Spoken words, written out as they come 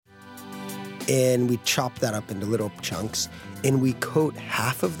And we chop that up into little chunks. And we coat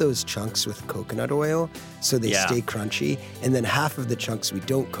half of those chunks with coconut oil so they stay crunchy. And then half of the chunks we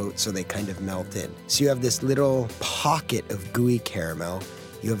don't coat so they kind of melt in. So you have this little pocket of gooey caramel.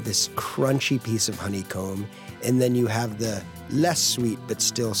 You have this crunchy piece of honeycomb. And then you have the less sweet but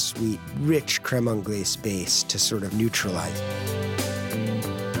still sweet, rich creme anglaise base to sort of neutralize.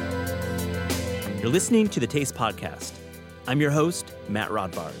 You're listening to the Taste Podcast. I'm your host, Matt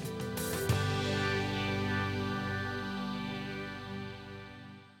Rodbard.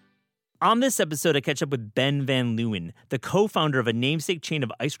 On this episode, I catch up with Ben Van Leeuwen, the co-founder of a namesake chain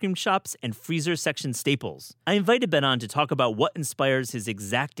of ice cream shops and freezer section staples. I invited Ben on to talk about what inspires his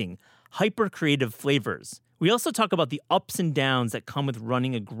exacting, hyper-creative flavors. We also talk about the ups and downs that come with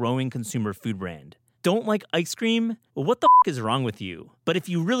running a growing consumer food brand. Don't like ice cream? Well, what the is wrong with you? But if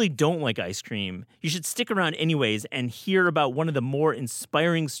you really don't like ice cream, you should stick around anyways and hear about one of the more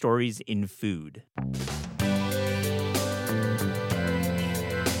inspiring stories in food.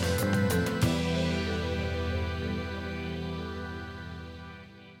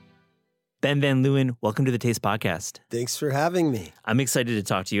 Ben Van Leeuwen, welcome to the Taste Podcast. Thanks for having me. I'm excited to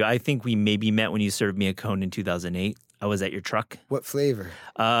talk to you. I think we maybe met when you served me a cone in 2008. I was at your truck. What flavor?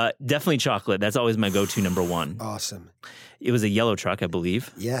 Definitely chocolate. That's always my go-to number one. Awesome. It was a yellow truck, I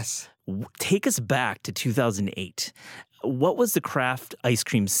believe. Yes. Take us back to 2008. What was the craft ice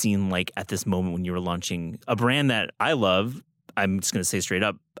cream scene like at this moment when you were launching a brand that I love? I'm just going to say straight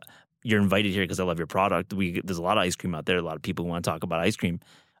up, you're invited here because I love your product. There's a lot of ice cream out there, a lot of people who want to talk about ice cream.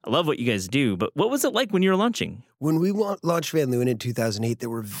 I love what you guys do, but what was it like when you were launching? When we launched Van Leeuwen in 2008, there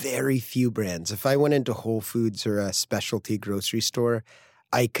were very few brands. If I went into Whole Foods or a specialty grocery store,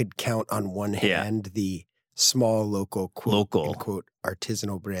 I could count on one hand the small, local, quote,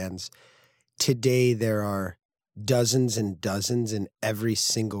 artisanal brands. Today, there are dozens and dozens in every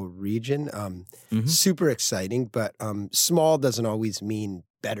single region. Super exciting, but small doesn't always mean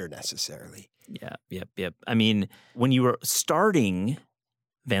better necessarily. Yep. I mean, when you were starting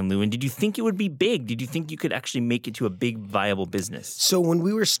Van Leeuwen, did you think it would be big? Did you think you could actually make it to a big, viable business? So when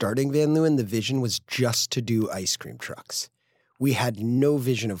we were starting Van Leeuwen, the vision was just to do ice cream trucks. We had no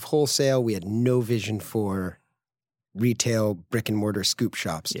vision of wholesale. We had no vision for retail, brick and mortar scoop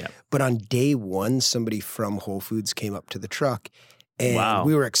shops. Yep. But on day one, somebody from Whole Foods came up to the truck and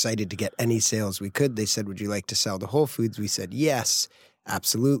we were excited to get any sales we could. They said, "Would you like to sell to Whole Foods?" We said, "Yes."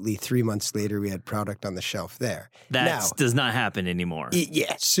 Absolutely. 3 months later, we had product on the shelf there. That does not happen anymore.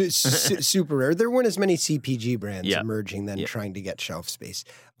 Super rare. There weren't as many CPG brands emerging then trying to get shelf space.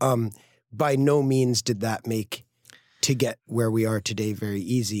 By no means did that make to get where we are today very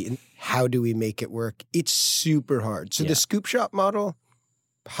easy. And how do we make it work? It's super hard. So the scoop shop model,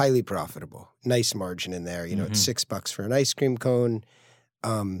 highly profitable. Nice margin in there. You know, it's $6 for an ice cream cone.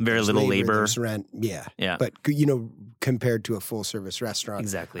 Very little labor. There's rent. Yeah. But, you know, compared to a full-service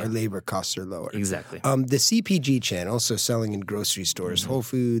restaurant, our labor costs are lower. Exactly. The CPG channel, so selling in grocery stores, Whole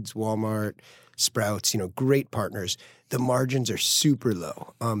Foods, Walmart, Sprouts, you know, great partners. The margins are super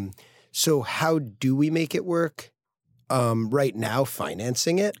low. So how do we make it work? Right now,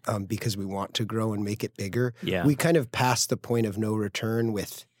 financing it because we want to grow and make it bigger. Yeah. We kind of passed the point of no return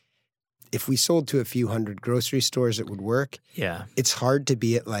with if we sold to a few hundred grocery stores, it would work. Yeah. It's hard to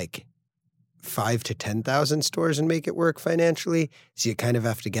be at like 5,000 to 10,000 stores and make it work financially. So you kind of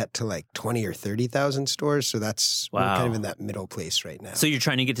have to get to like 20 or 30,000 stores. So we're kind of in that middle place right now. So you're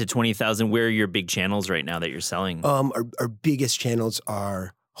trying to get to 20,000. Where are your big channels right now that you're selling? Our biggest channels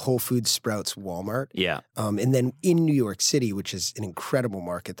are Whole Foods, Sprouts, Walmart. Yeah. And then in New York City, which is an incredible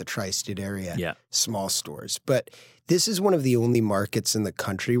market, the tri-state area, small stores. But this is one of the only markets in the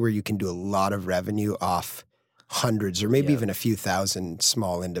country where you can do a lot of revenue off hundreds or maybe even a few thousand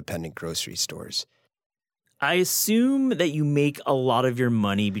small independent grocery stores. I assume that you make a lot of your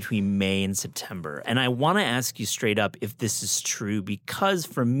money between May and September. And I want to ask you straight up if this is true, because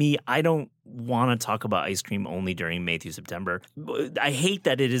for me, I don't want to talk about ice cream only during May through September. I hate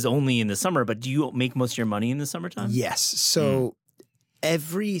that it is only in the summer, but do you make most of your money in the summertime? Yes. So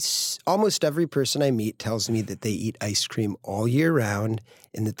almost every person I meet tells me that they eat ice cream all year round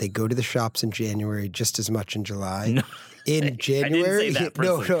and that they go to the shops in January just as much in July. No. In January, I didn't say that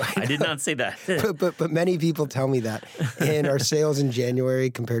personally. I did not say that. but many people tell me that. And our sales in January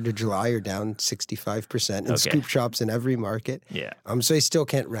compared to July are down 65% in scoop shops in every market. Yeah. So I still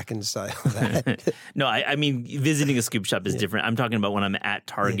can't reconcile that. No, I mean, visiting a scoop shop is different. I'm talking about when I'm at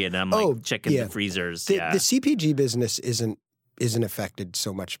Target and I'm checking the freezers. The CPG business isn't affected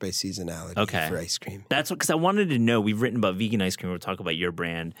so much by seasonality for ice cream. That's because I wanted to know. We've written about vegan ice cream. We'll talk about your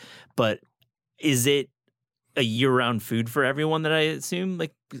brand, but is it a year-round food for everyone that I assume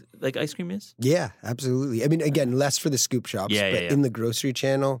like ice cream is? Yeah, absolutely. I mean, again, less for the scoop shops, but in the grocery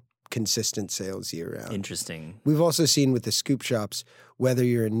channel, consistent sales year-round. Interesting. We've also seen with the scoop shops, whether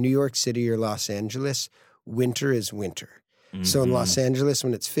you're in New York City or Los Angeles, winter is winter. Mm-hmm. So in Los Angeles,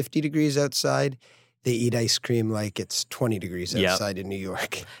 when it's 50 degrees outside, they eat ice cream like it's 20 degrees outside in New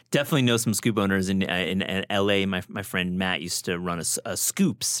York. Definitely know some scoop owners in LA. My friend Matt used to run a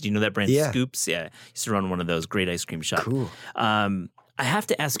Scoops. Do you know that brand? Scoops? Yeah. Used to run one of those. Great ice cream shop. Cool. I have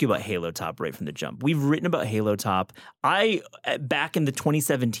to ask you about Halo Top right from the jump. We've written about Halo Top. Back in the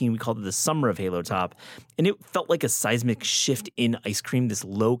 2017, we called it the summer of Halo Top, and it felt like a seismic shift in ice cream, this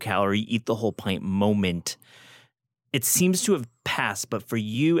low-calorie, eat-the-whole-pint moment. It seems to have passed, but for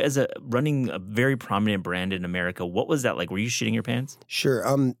you as running a very prominent brand in America, what was that like? Were you shitting your pants? Sure.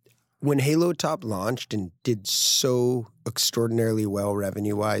 When Halo Top launched and did so extraordinarily well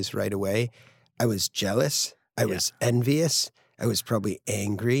revenue-wise right away, I was jealous. I was envious. I was probably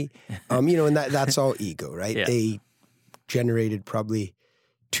angry. And that's all ego, right? Yeah. They generated probably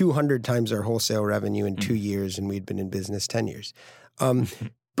 200 times our wholesale revenue in 2 years, and we'd been in business 10 years.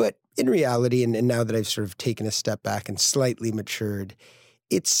 But in reality, and now that I've sort of taken a step back and slightly matured,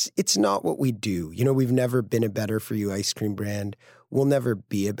 it's not what we do. We've never been a better for you ice cream brand. We'll never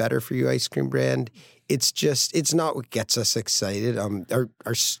be a better for you ice cream brand. It's not what gets us excited. Our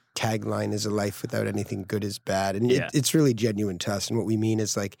tagline is a life without anything good is bad. And it's really genuine to us. And what we mean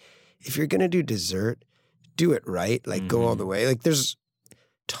is like, if you're going to do dessert, do it right. Like go all the way. Like there's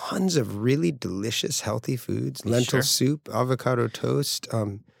tons of really delicious, healthy foods. Lentil soup, avocado toast,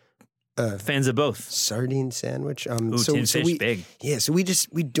 fans of both. Sardine sandwich. Tin fish, big. Yeah, so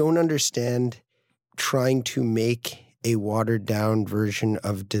we don't understand trying to make a watered down version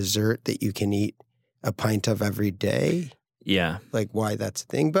of dessert that you can eat a pint of every day. Yeah. Like why that's a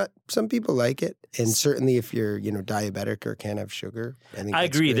thing. But some people like it. And certainly if you're, diabetic or can't have sugar, I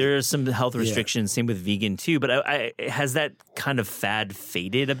agree. Great. There are some health restrictions, same with vegan too. But has that kind of fad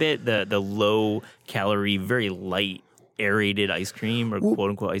faded a bit? The low calorie, very light aerated ice cream or quote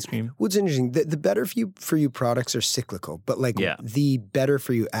unquote ice cream? What's interesting, the better for you products are cyclical, but the better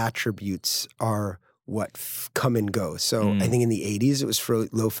for you attributes are what come and go. So I think in the 80s it was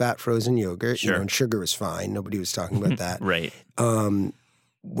low-fat frozen yogurt, sure. And sugar was fine. Nobody was talking about that. Right.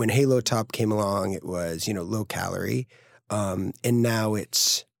 When Halo Top came along, it was, low calorie. And now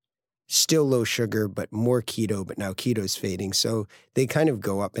it's still low sugar, but more keto, but now keto's fading. So they kind of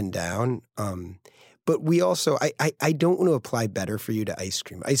go up and down. But we also, I don't want to apply better for you to ice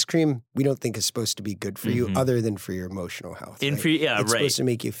cream. Ice cream, we don't think is supposed to be good for you other than for your emotional health. It's supposed to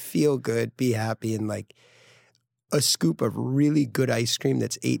make you feel good, be happy, and like a scoop of really good ice cream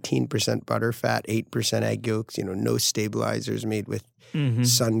that's 18% butterfat, 8% egg yolks, no stabilizers, made with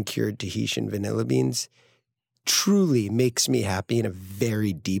sun-cured Tahitian vanilla beans, truly makes me happy in a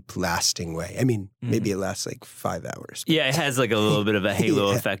very deep, lasting way. I mean, maybe it lasts like 5 hours. Yeah, it has like a little bit of a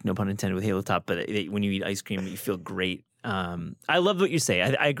halo effect, no pun intended, with Halo Top, but when you eat ice cream, you feel great. I love what you say.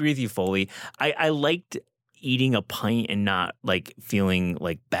 I agree with you fully. I liked eating a pint and not like feeling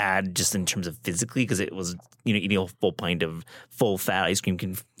like bad just in terms of physically, because it was, eating a full pint of full fat ice cream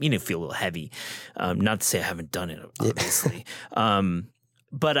can, feel a little heavy. Not to say I haven't done it, obviously.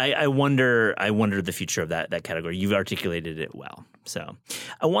 But I wonder the future of that category. You've articulated it well. So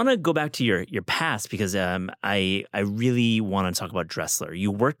I want to go back to your past because I really want to talk about Dressler.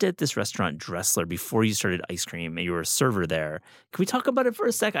 You worked at this restaurant, Dressler, before you started ice cream, and you were a server there. Can we talk about it for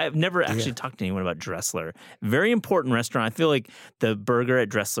a sec? I've never actually talked to anyone about Dressler. Very important restaurant. I feel like the burger at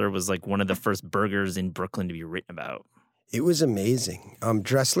Dressler was like one of the first burgers in Brooklyn to be written about. It was amazing.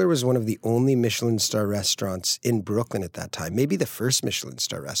 Dressler was one of the only Michelin star restaurants in Brooklyn at that time. Maybe the first Michelin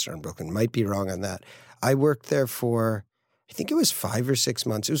star restaurant in Brooklyn. Might be wrong on that. I worked there for, I think it was 5 or 6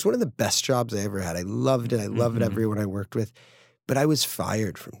 months. It was one of the best jobs I ever had. I loved it. I loved everyone I worked with. But I was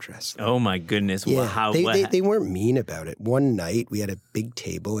fired from Dressler. Oh, my goodness. Yeah, they weren't mean about it. One night, we had a big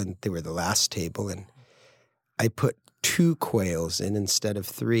table, and they were the last table, and I put 2 quails in instead of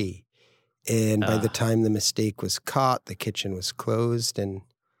 3. And by the time the mistake was caught, the kitchen was closed, and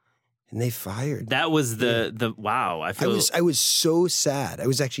they fired. That was the wow. I was so sad. I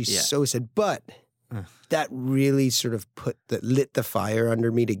was actually so sad, but that really sort of lit the fire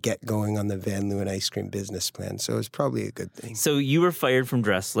under me to get going on the Van Leeuwen ice cream business plan. So it was probably a good thing. So you were fired from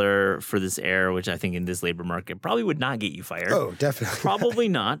Dressler for this error, which I think in this labor market probably would not get you fired. Oh, definitely. Probably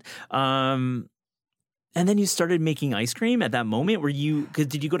not. And then you started making ice cream at that moment? Did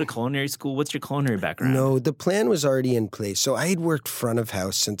you go to culinary school? What's your culinary background? No, the plan was already in place. So I had worked front of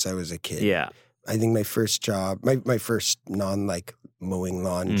house since I was a kid. Yeah. I think my first job, my first non-mowing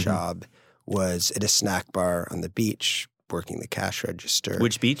lawn job was at a snack bar on the beach working the cash register.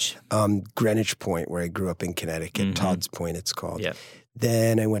 Which beach? Greenwich Point, where I grew up in Connecticut. Todd's Point, it's called. Yep.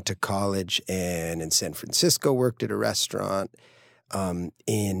 Then I went to college and in San Francisco worked at a restaurant.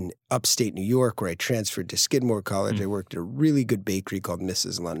 In upstate New York, where I transferred to Skidmore College, I worked at a really good bakery called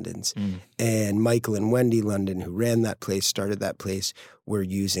Mrs. London's. And Michael and Wendy London, who ran that place, started that place, were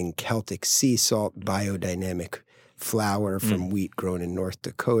using Celtic sea salt biodynamic flour from wheat grown in North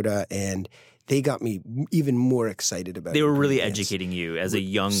Dakota. And they got me even more excited about it. They were really educating you as a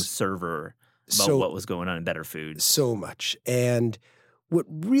young server about what was going on in Better Foods. So much. And what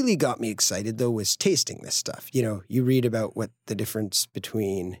really got me excited, though, was tasting this stuff. You know, you read about what the difference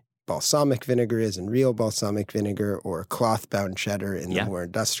between balsamic vinegar is and real balsamic vinegar or cloth-bound cheddar and the more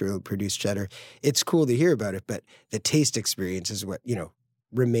industrial-produced cheddar. It's cool to hear about it, but the taste experience is what,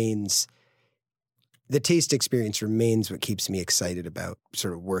 remains. The taste experience remains what keeps me excited about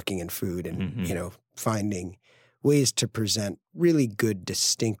sort of working in food and, finding ways to present really good,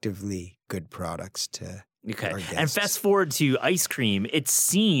 distinctively good products to our guests. And fast forward to ice cream, it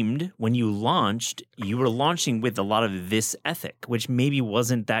seemed when you launched, you were launching with a lot of this ethic, which maybe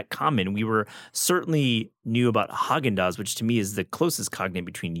wasn't that common. We were certainly knew about Haagen-Dazs, which to me is the closest cognate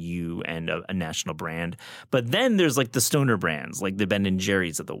between you and a national brand. But then there's like the stoner brands, like the Ben &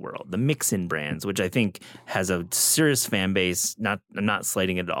 Jerry's of the world, the Mix-Ins brands, which I think has a serious fan base. I'm not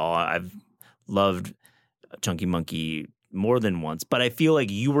slighting it at all. I've loved Chunky Monkey more than once, but I feel like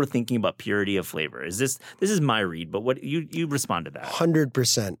you were thinking about purity of flavor. This is my read, but what you respond to that?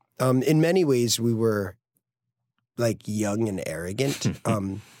 100%. In many ways, we were like young and arrogant.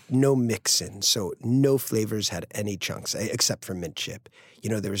 No mix-in, so no flavors had any chunks except for mint chip.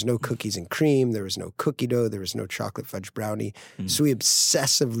 There was no cookies and cream, there was no cookie dough, there was no chocolate fudge brownie. So we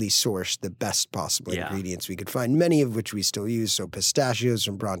obsessively sourced the best possible ingredients we could find, many of which we still use. So pistachios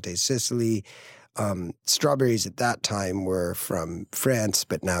from Bronte, Sicily. Strawberries at that time were from France,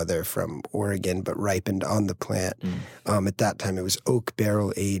 but now they're from Oregon, but ripened on the plant. At that time, it was oak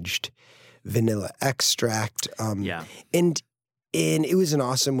barrel aged vanilla extract. And it was an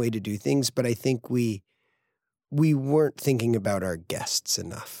awesome way to do things, but I think we weren't thinking about our guests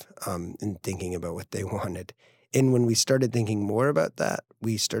enough and thinking about what they wanted. And when we started thinking more about that,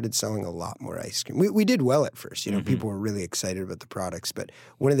 we started selling a lot more ice cream. We did well at first. People were really excited about the products. But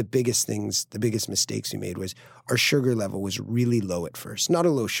one of the biggest mistakes we made was our sugar level was really low at first. Not a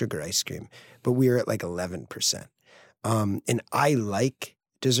low sugar ice cream, but we were at like 11%. And I like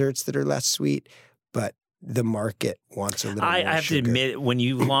desserts that are less sweet, but the market wants a little more sugar. I have to admit, when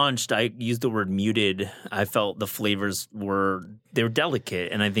you launched, I used the word muted. I felt the flavors were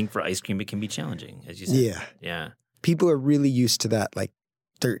delicate, and I think for ice cream it can be challenging, as you said. Yeah. People are really used to that, like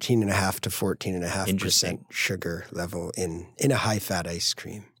 13.5 to 14.5% sugar level in a high-fat ice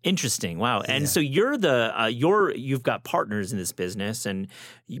cream. Interesting. Wow. And so you've got partners in this business,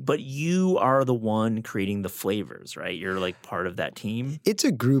 but you are the one creating the flavors, right? You're like part of that team. It's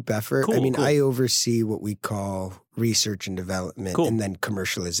a group effort. Cool. I oversee what we call research and development and then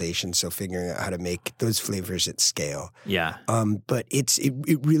commercialization. So figuring out how to make those flavors at scale. Yeah. But it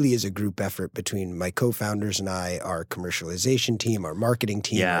really is a group effort between my co-founders and I, our commercialization team, our marketing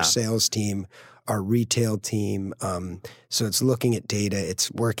team, our sales team, our retail team. So it's looking at data, it's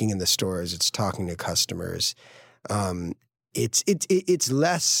working in the stores, it's talking to customers. It's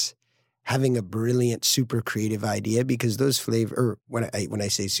less having a brilliant, super creative idea, because those flavor, when I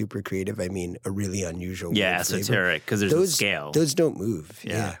say super creative, I mean a really unusual. Esoteric, because there's a scale. Those don't move.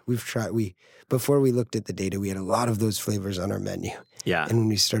 Yeah. We've tried. Before we looked at the data, we had a lot of those flavors on our menu. Yeah. And when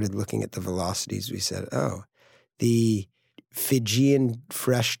we started looking at the velocities, we said, the Fijian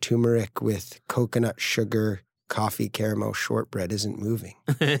fresh turmeric with coconut sugar coffee caramel shortbread isn't moving.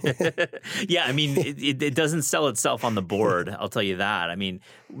 Yeah, I mean, it doesn't sell itself on the board, I'll tell you that. I mean,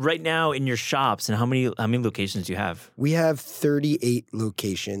 right now in your shops, and how many locations do you have? We have 38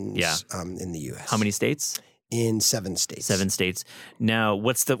 locations in the U.S. How many states? In 7 states. 7 states. Now,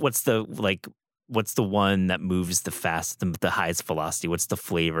 what's the one that moves the fastest, the highest velocity? What's the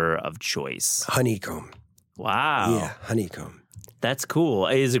flavor of choice? Honeycomb. Wow. Yeah, honeycomb. That's cool.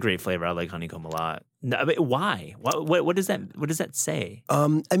 It is a great flavor. I like honeycomb a lot. Why? What does that say?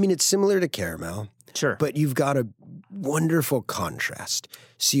 It's similar to caramel. Sure. But you've got a wonderful contrast.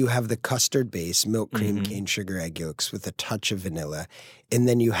 So you have the custard base, milk, cream, cane sugar, egg yolks with a touch of vanilla. And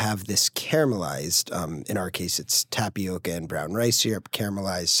then you have this caramelized, in our case, it's tapioca and brown rice syrup,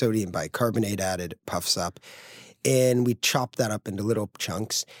 caramelized, sodium bicarbonate added, puffs up. And we chop that up into little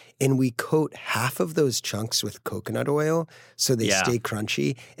chunks, and we coat half of those chunks with coconut oil so they stay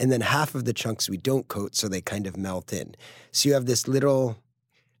crunchy, and then half of the chunks we don't coat so they kind of melt in. So you have this little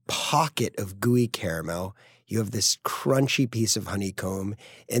pocket of gooey caramel. You have this crunchy piece of honeycomb,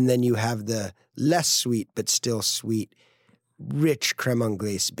 and then you have the less sweet but still sweet, rich creme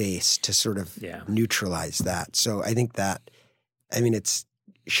anglaise base to sort of neutralize that. So I think it's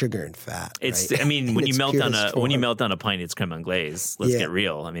sugar and fat. It's, right? I mean, when you melt down a pint, it's creme anglaise. Let's get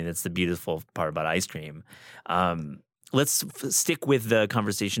real. I mean, it's the beautiful part about ice cream. Let's stick with the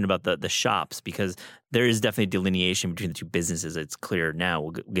conversation about the shops, because there is definitely delineation between the two businesses. It's clear now.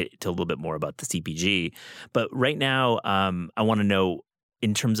 We'll get to a little bit more about the CPG. But right now, I want to know,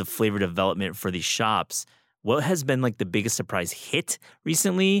 in terms of flavor development for these shops, what has been like the biggest surprise hit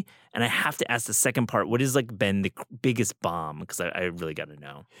recently? And I have to ask the second part, what has like been the biggest bomb? Because I really got to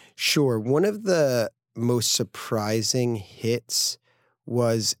know. Sure. One of the most surprising hits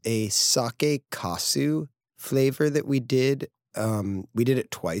was a sake kasu flavor that we did. We did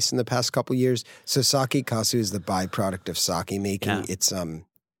it twice in the past couple years. So sake kasu is the byproduct of sake making. Yeah. It's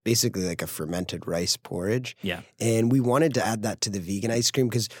basically like a fermented rice porridge. Yeah. And we wanted to add that to the vegan ice cream,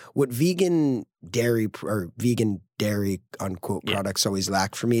 because what vegan dairy unquote products always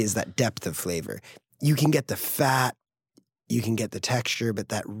lack for me is that depth of flavor. You can get the fat, you can get the texture, but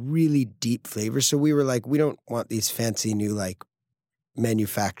that really deep flavor. So we were like, we don't want these fancy new like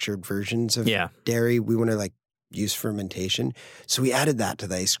manufactured versions of dairy. We want to like use fermentation. So we added that to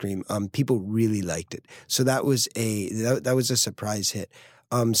the ice cream. People really liked it. So that was a surprise hit.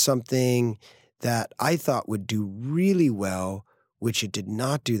 Something that I thought would do really well, which it did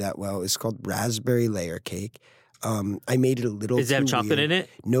not do that well, is called raspberry layer cake. I made it a little Does it have chocolate in it?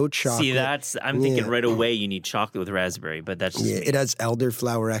 No chocolate. See, I'm thinking right away you need chocolate with raspberry, but that's just me. It has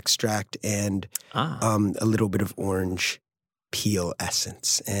elderflower extract and a little bit of orange peel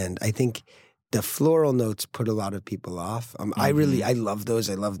essence. And I think the floral notes put a lot of people off. I love those.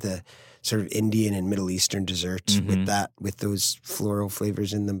 I love the sort of Indian and Middle Eastern desserts with those floral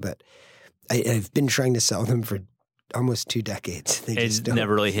flavors in them. But I've been trying to sell them for almost 2 decades. It's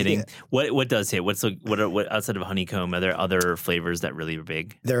never really hitting. Yeah. What does hit? What outside of honeycomb? Are there other flavors that really are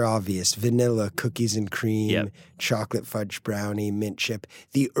big? They're obvious: vanilla, cookies and cream, chocolate fudge brownie, mint chip.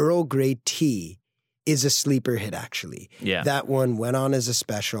 The Earl Grey tea is a sleeper hit, actually. Yeah, that one went on as a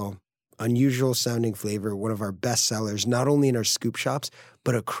special. Unusual sounding flavor, one of our best sellers, not only in our scoop shops,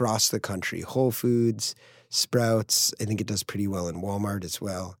 but across the country. Whole Foods, Sprouts, I think it does pretty well in Walmart as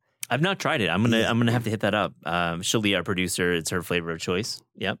well. I've not tried it. I'm gonna have to hit that up. Shali, our producer, it's her flavor of choice.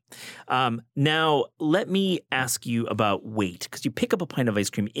 Yep. Now let me ask you about weight, because you pick up a pint of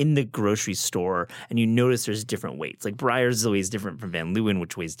ice cream in the grocery store and you notice there's different weights. Like Breyers is always different from Van Leeuwen,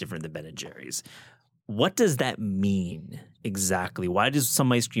 which weighs different than Ben & Jerry's. What does that mean exactly? Why does some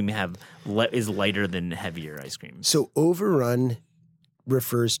ice cream is lighter than heavier ice cream? So overrun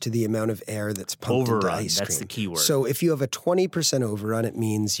refers to the amount of air that's pumped into ice cream. That's the key word. So if you have a 20% overrun, it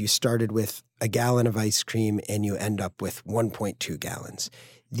means you started with a gallon of ice cream and you end up with 1.2 gallons.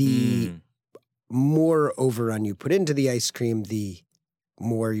 The more overrun you put into the ice cream, the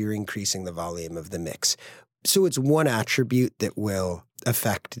more you're increasing the volume of the mix. So it's one attribute that will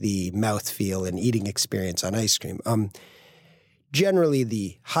affect the mouthfeel and eating experience on ice cream. Generally,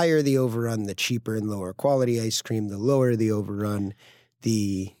 the higher the overrun, the cheaper and lower quality ice cream. The lower the overrun,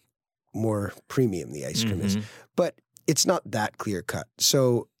 the more premium the ice cream is. But it's not that clear cut.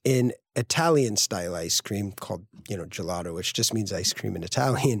 So in Italian-style ice cream called, gelato, which just means ice cream in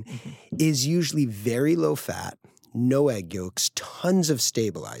Italian, is usually very low fat, no egg yolks, tons of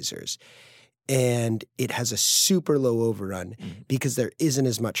stabilizers. And it has a super low overrun because there isn't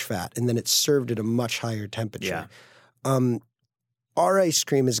as much fat, and then it's served at a much higher temperature. Yeah. Our ice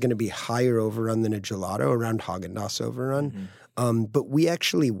cream is going to be higher overrun than a gelato, around Haagen-Dazs overrun. But we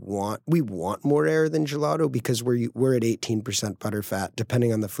actually want more air than gelato because we're at 18% butterfat,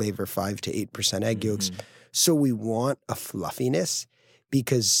 depending on the flavor, 5 to 8% egg yolks. So we want a fluffiness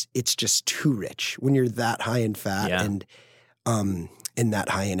because it's just too rich when you're that high in fat and that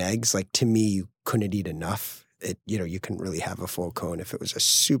high in eggs. Like, to me, you couldn't eat enough. You couldn't really have a full cone if it was a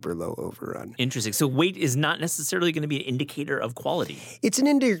super low overrun. Interesting. So weight is not necessarily going to be an indicator of quality. It's an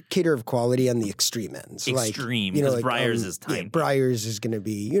indicator of quality on the extreme ends. Extreme, because Breyers is tiny. Yeah, Breyers is going to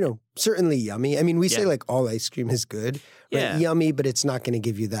be, certainly yummy. I mean, we say like all ice cream is good, right? Yeah. Yummy, but it's not going to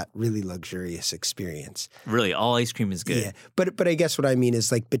give you that really luxurious experience. Really, all ice cream is good. Yeah, but I guess what I mean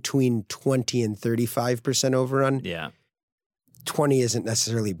is like between 20 and 35% overrun. Yeah. 20 isn't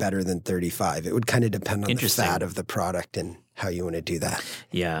necessarily better than 35. It would kind of depend on the fat of the product and how you want to do that.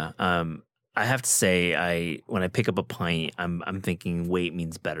 Yeah. I have to say, when I pick up a pint, I'm thinking weight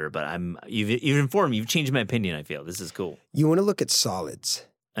means better, but you've informed me. You've changed my opinion, I feel. This is cool. You want to look at solids.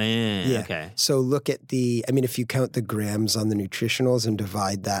 Okay. So look at if you count the grams on the nutritionals and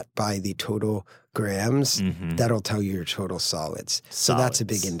divide that by the total grams, that'll tell you your total solids. So that's a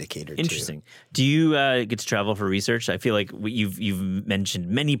big indicator too. Interesting. Do you get to travel for research? I feel like you've mentioned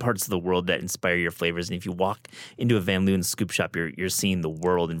many parts of the world that inspire your flavors. And if you walk into a Van Leeuwen scoop shop, you're seeing the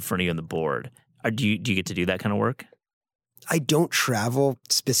world in front of you on the board. Do you get to do that kind of work? I don't travel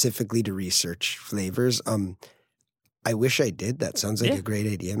specifically to research flavors. I wish I did. That sounds like a great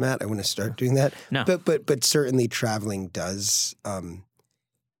idea, Matt. I want to start doing that. No. But certainly traveling does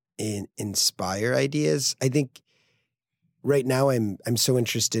inspire ideas. I think right now I'm so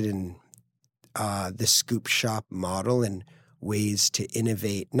interested in the scoop shop model and ways to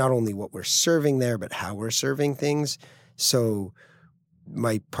innovate not only what we're serving there, but how we're serving things. So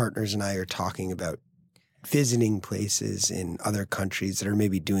my partners and I are talking about visiting places in other countries that are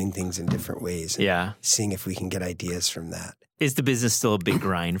maybe doing things in different ways and seeing if we can get ideas from that. Is the business still a big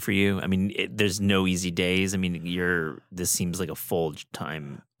grind for you? I mean, there's no easy days. I mean, this seems like a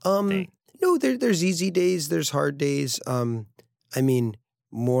full-time thing. No, there's easy days, there's hard days. I mean,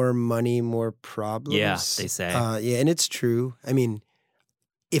 more money, more problems. Yeah, they say. And it's true. I mean,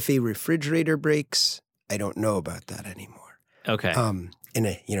 if a refrigerator breaks, I don't know about that anymore. Okay.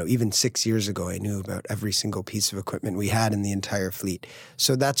 Even 6 years ago, I knew about every single piece of equipment we had in the entire fleet.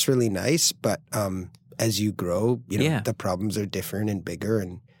 So that's really nice. But as you grow, the problems are different and bigger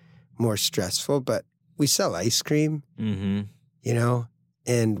and more stressful. But we sell ice cream,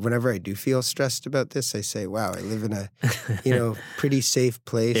 and whenever I do feel stressed about this, I say, wow, I live in a, pretty safe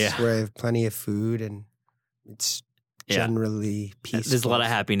place where I have plenty of food and it's generally peaceful. There's a lot of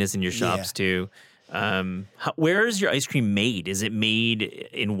happiness in your shops too. Where is your ice cream made? Is it made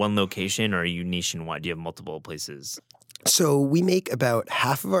in one location or are you nationwide? Do you have multiple places? So we make about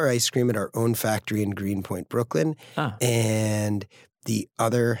half of our ice cream at our own factory in Greenpoint, Brooklyn. And the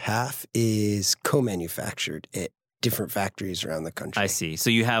other half is co-manufactured at different factories around the country. I see.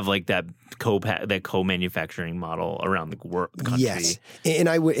 So you have like that co-manufacturing model around the country. Yes.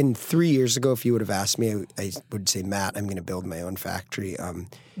 And 3 years ago, if you would have asked me, I would say, Matt, I'm going to build my own factory.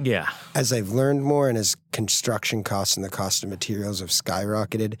 As I've learned more and as construction costs and the cost of materials have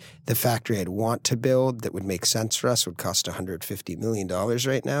skyrocketed, the factory I'd want to build that would make sense for us would cost $150 million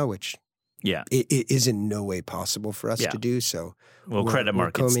right now, which it is in no way possible for us to do. So, credit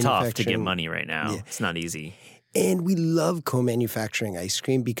market's tough to get money right now. It's not easy. And we love co-manufacturing ice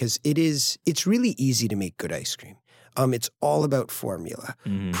cream because it's really easy to make good ice cream. It's all about formula.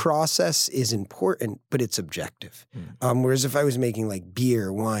 Process is important, but it's objective. Whereas if I was making like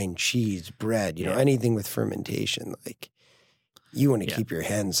beer, wine, cheese, bread, anything with fermentation, like you want to keep your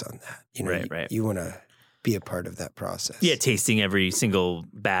hands on that. Right. You want to be a part of that process. Yeah, tasting every single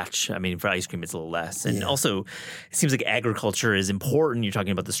batch. I mean, for ice cream, it's a little less. And also, it seems like agriculture is important. You're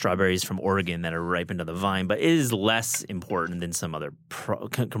talking about the strawberries from Oregon that are ripened on the vine, but it is less important than some other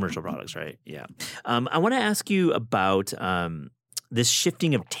commercial products, right? Yeah. I want to ask you about this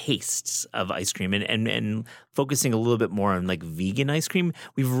shifting of tastes of ice cream and focusing a little bit more on like vegan ice cream.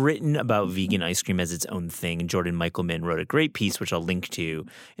 We've written about vegan ice cream as its own thing. Jordan Michelman wrote a great piece, which I'll link to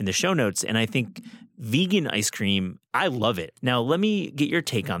in the show notes. And I think vegan ice cream, I love it. Now, let me get your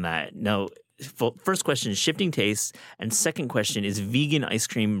take on that. Now, first question is shifting tastes. And second question, is vegan ice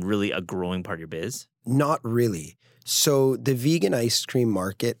cream really a growing part of your biz? Not really. So the vegan ice cream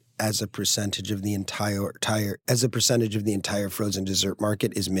market as a percentage of the entire frozen dessert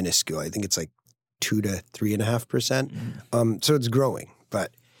market is minuscule. I think it's like 2 to 3.5%. So it's growing,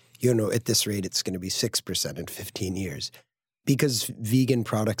 but at this rate, it's going to be 6% in 15 years. Because vegan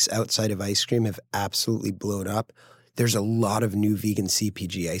products outside of ice cream have absolutely blown up. There's a lot of new vegan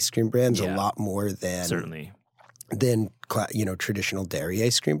CPG ice cream brands, a lot more than traditional dairy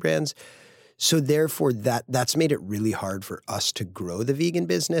ice cream brands. So therefore, that's made it really hard for us to grow the vegan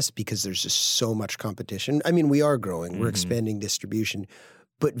business because there's just so much competition. I mean, we are growing. We're expanding distribution.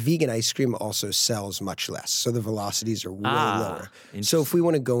 But vegan ice cream also sells much less. So the velocities are way lower. So if we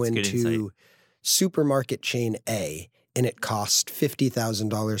want to go into supermarket chain A and it costs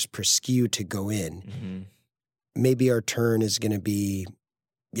 $50,000 per SKU to go in, maybe our turn is going to be,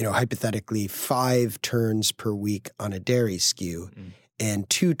 hypothetically 5 turns per week on a dairy SKU. And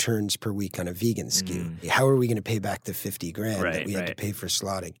 2 turns per week on a vegan SKU. How are we going to pay back the $50,000 that we had to pay for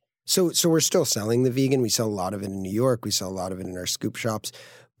slotting? So we're still selling the vegan. We sell a lot of it in New York. We sell a lot of it in our scoop shops.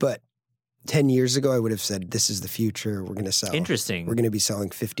 But 10 years ago, I would have said, this is the future. We're going to sell. Interesting. We're going to be selling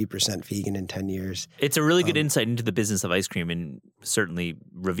 50% vegan in 10 years. It's a really good insight into the business of ice cream and certainly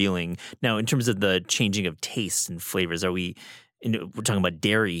revealing. Now, in terms of the changing of tastes and flavors, we're talking about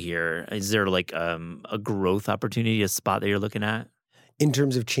dairy here. Is there like a growth opportunity, a spot that you're looking at? In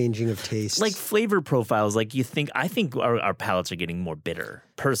terms of changing of taste? Like flavor profiles, like I think our palates are getting more bitter.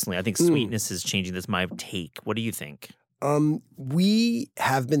 Personally, I think sweetness is changing. That's my take. What do you think? We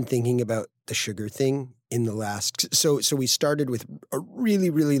have been thinking about the sugar thing in the last, so we started with a really,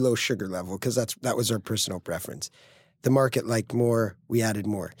 really low sugar level because that was our personal preference. The market liked more, we added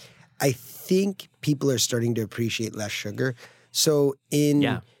more. I think people are starting to appreciate less sugar. So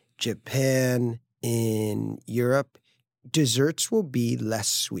in Japan, in Europe, desserts will be less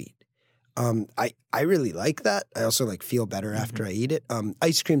sweet. I really like that. I also feel better after I eat it.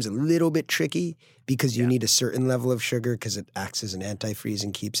 Ice cream's a little bit tricky because you need a certain level of sugar because it acts as an antifreeze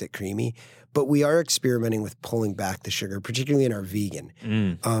and keeps it creamy. But we are experimenting with pulling back the sugar, particularly in our vegan.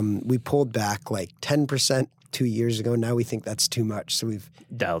 We pulled back 10% 2 years ago. Now we think that's too much. So we've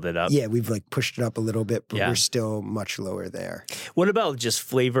dialed it up. Yeah, we've pushed it up a little bit, but we're still much lower there. What about just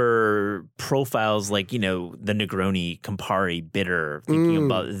flavor profiles the Negroni, Campari, bitter, thinking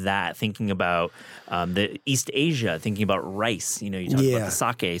about that, thinking about the East Asia, thinking about rice, you talk about the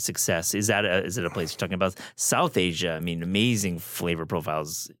sake success. Is it a place you're talking about? South Asia, I mean, amazing flavor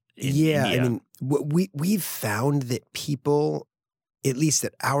profiles in India. I mean, we've found that people, at least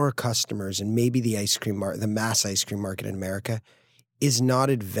that our customers and maybe the mass ice cream market in America is not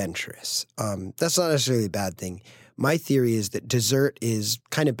adventurous. That's not necessarily a bad thing. My theory is that dessert is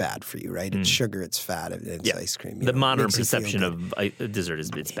kind of bad for you, right? It's sugar, it's fat, it's ice cream. The modern perception of dessert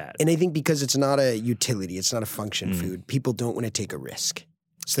is it's bad. And I think because it's not a utility, it's not a function food, people don't want to take a risk.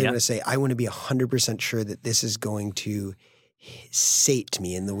 So they want to say, I want to be 100% sure that this is going to sate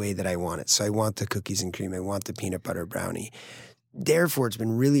me in the way that I want it. So I want the cookies and cream. I want the peanut butter brownie. Therefore, it's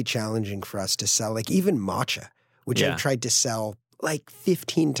been really challenging for us to sell even matcha, which I've tried to sell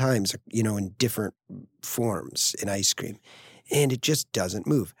 15 times, in different forms in ice cream. And it just doesn't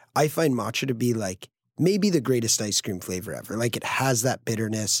move. I find matcha to be maybe the greatest ice cream flavor ever. It has that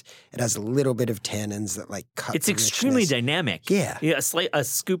bitterness. It has a little bit of tannins that cut. It's extremely dynamic. Yeah. A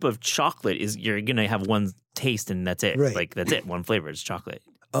scoop of chocolate you're going to have one taste and that's it. Right. That's it. One flavor is chocolate.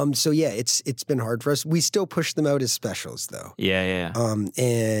 So it's been hard for us. We still push them out as specials though. Yeah.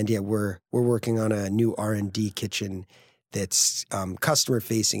 And we're working on a new R&D kitchen that's customer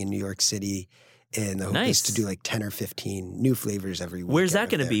facing in New York City. And the hope is to do 10 or 15 new flavors every week. Where's that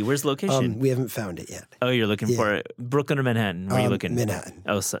going to be? Where's the location? We haven't found it yet. Oh, you're looking for it. Brooklyn or Manhattan? Where are you looking? Manhattan.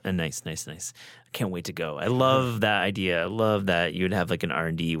 Oh, nice. I can't wait to go. I love that idea. I love that you would have an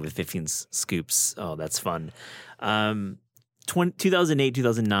R&D with 15 scoops. Oh, that's fun. 2008,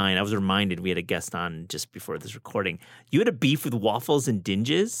 2009, I was reminded we had a guest on just before this recording. You had a beef with Waffles and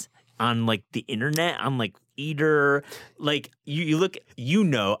Dinges on the internet, on Eater. You look,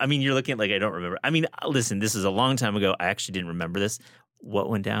 I mean, you're looking I don't remember. I mean, listen, this is a long time ago. I actually didn't remember this. What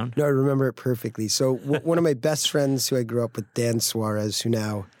went down? No, I remember it perfectly. So one of my best friends who I grew up with, Dan Suarez, who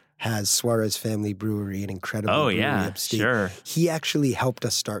now has Suarez Family Brewery, an incredible brewery upstate. Sure. He actually helped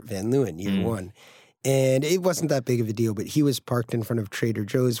us start Van Leeuwen year one. And it wasn't that big of a deal, but he was parked in front of Trader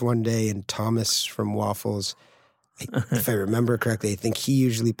Joe's one day, and Thomas from Waffles, if I remember correctly, I think he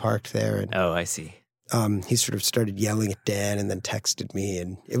usually parked there. And, I see. He sort of started yelling at Dan and then texted me,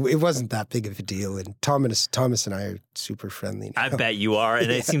 and it wasn't that big of a deal. And Thomas and I are super friendly now. I bet you are.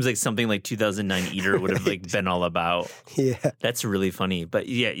 And it seems like something 2009 Eater would have been all about. Yeah. That's really funny. But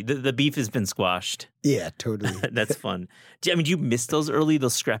yeah, the beef has been squashed. Yeah, totally. That's fun. Do you miss those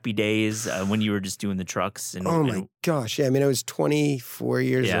scrappy days when you were just doing the trucks? Oh my gosh. Yeah. I mean, I was 24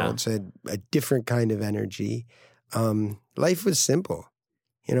 years old, so I had a different kind of energy. Life was simple.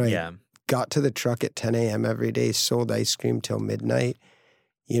 I got to the truck at 10 a.m. every day, sold ice cream till midnight.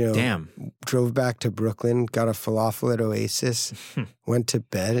 Drove back to Brooklyn, got a falafel at Oasis, went to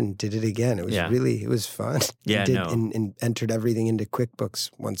bed and did it again. It was it was fun. Yeah, and entered everything into QuickBooks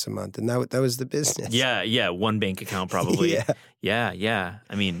once a month. And that was the business. Yeah. One bank account probably. Yeah.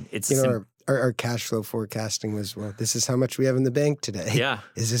 I mean, it's our cash flow forecasting was, this is how much we have in the bank today. Yeah.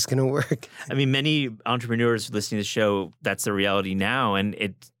 Is this going to work? I mean, many entrepreneurs listening to the show, that's the reality now.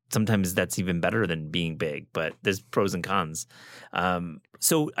 And sometimes that's even better than being big, but there's pros and cons.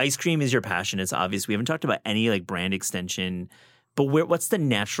 So ice cream is your passion. It's obvious. We haven't talked about any like brand extension, but what's the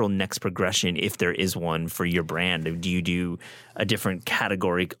natural next progression, if there is one, for your brand? Do you do a different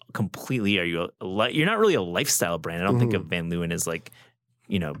category completely? Are you you're not really a lifestyle brand. I don't think of Van Leeuwen as like,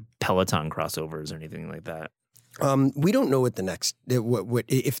 Peloton crossovers or anything like that. We don't know what the next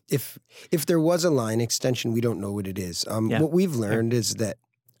if there was a line extension, we don't know what it is. What we've learned is that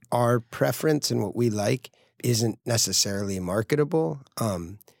our preference and what we like isn't necessarily marketable. I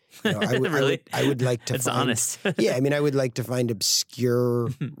would like to. It's find, honest. Yeah, I mean, I would like to find obscure,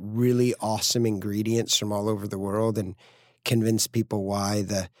 really awesome ingredients from all over the world and convince people why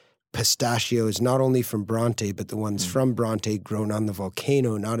the pistachios, not only from Bronte, but the ones from Bronte grown on the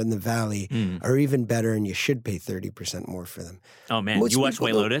volcano, not in the valley, are even better, and you should pay 30% more for them. Oh, man. You watch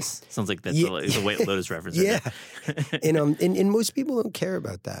White Lotus? Sounds like that's a White Lotus reference. Yeah. And most people don't care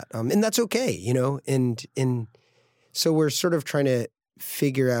about that. And that's okay, you know? And so we're sort of trying to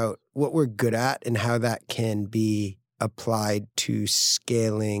figure out what we're good at and how that can be applied to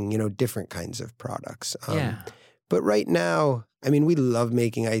scaling, you know, different kinds of products. But right now, I mean, we love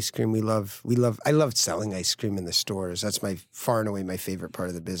making ice cream. I love selling ice cream in the stores. That's far and away my favorite part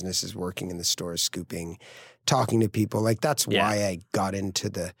of the business is working in the stores, scooping, talking to people. Like that's why I got into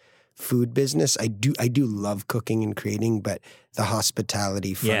the food business. I do love cooking and creating, but the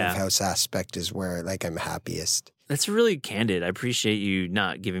hospitality front of house aspect is where like I'm happiest. That's really candid. I appreciate you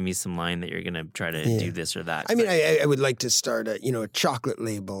not giving me some line that you're going to try to do this or that. I mean, I would like to start a chocolate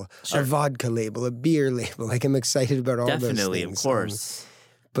label, a vodka label, a beer label. Like I'm excited about all those things. Definitely, of course.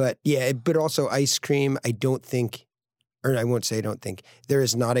 But also ice cream, I won't say I don't think, there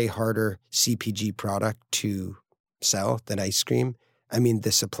is not a harder CPG product to sell than ice cream. I mean,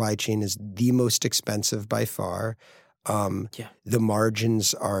 the supply chain is the most expensive by far. The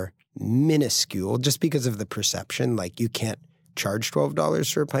margins are minuscule just because of the perception. Like you can't charge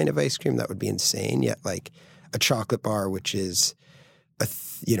 $12 for a pint of ice cream. That would be insane. Yet like a chocolate bar, which is a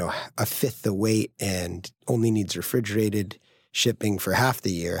fifth the weight and only needs refrigerated shipping for half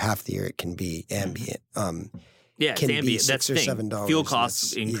the year it can be ambient. It's ambient. That's the thing. $7. Fuel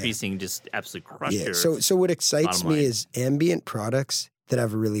costs increasing just absolutely crush your So what excites me is ambient products that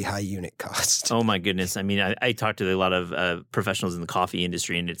have a really high unit cost. Oh my goodness. I mean, I talked to a lot of professionals in the coffee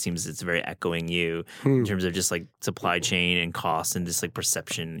industry, and it seems it's very echoing you in terms of just like supply chain and cost and just like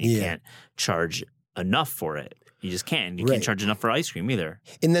perception. You can't charge enough for it. You just can't. You can't charge enough for ice cream either.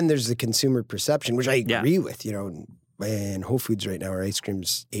 And then there's the consumer perception, which I agree with. You know, in Whole Foods right now, our ice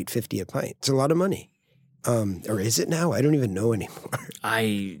cream's $8.50 a pint. It's a lot of money. Or is it now? I don't even know anymore.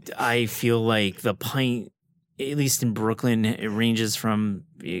 I feel like the pint, at least in Brooklyn,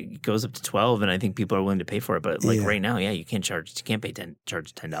 it goes up to 12, and I think people are willing to pay for it. But like right now, you can't charge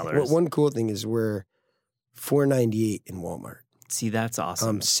 $10. Well, one cool thing is we're $4.98 in Walmart. See, that's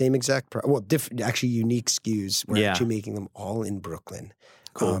awesome. Same exact different, actually unique SKUs. We're actually making them all in Brooklyn.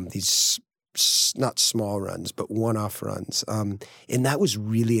 Cool. These not small runs, but one-off runs. And that was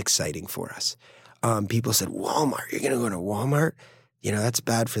really exciting for us. People said, Walmart, you're going to go to Walmart? You know, that's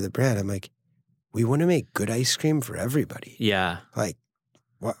bad for the brand. I'm like, we want to make good ice cream for everybody. Yeah. Like,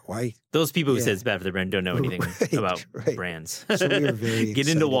 why? Those people who said it's bad for the brand don't know anything about brands. So we were very Get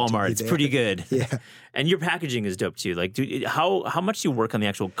into Walmart. It's pretty good. Yeah. And your packaging is dope too. Like, dude, how much do you work on the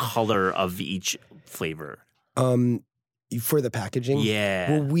actual color of each flavor? For the packaging?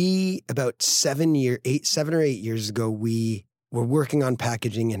 Yeah. Well, we, about 7 or 8 years ago, we were working on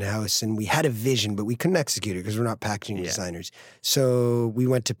packaging in-house, and we had a vision, but we couldn't execute it because we're not packaging designers. So we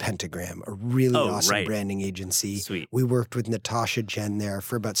went to Pentagram, a really awesome branding agency. Sweet. We worked with Natasha Jen there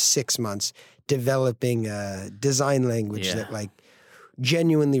for about 6 months, developing a design language that like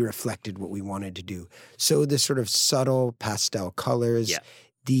genuinely reflected what we wanted to do. So the sort of subtle pastel colors,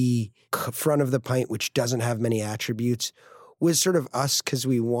 the front of the pint, which doesn't have many attributes, was sort of us because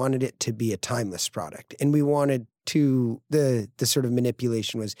we wanted it to be a timeless product. And we wanted the sort of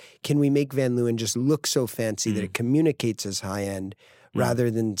manipulation was, can we make Van Leeuwen just look so fancy that it communicates as high-end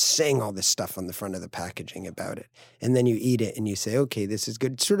rather than saying all this stuff on the front of the packaging about it? And then you eat it and you say, okay, this is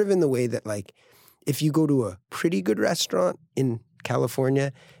good. Sort of in the way that like, if you go to a pretty good restaurant in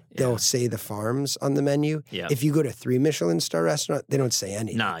California, they'll say the farms on the menu. Yeah. If you go to a 3 Michelin star restaurant, they don't say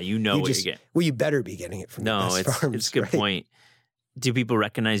anything. Nah, you know what you're getting. Well, you better be getting it from the best farms. It's a good point. Do people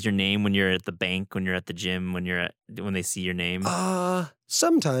recognize your name when you're at the bank, when you're at the gym, when they see your name?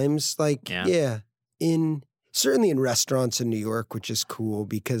 Sometimes, certainly in restaurants in New York, which is cool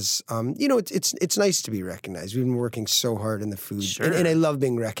because it's nice to be recognized. We've been working so hard in the food, and I love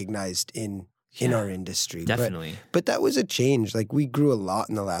being recognized in our industry. Definitely. But that was a change. Like we grew a lot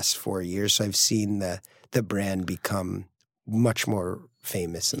in the last 4 years, so I've seen the brand become much more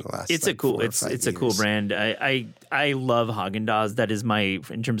famous in the last. It's a cool brand. I love Häagen-Dazs. That is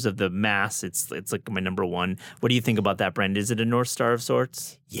in terms of the mass, it's like my number one. What do you think about that brand? Is it a North Star of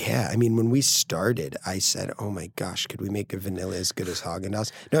sorts? Yeah, I mean, when we started, I said, "Oh my gosh, could we make a vanilla as good as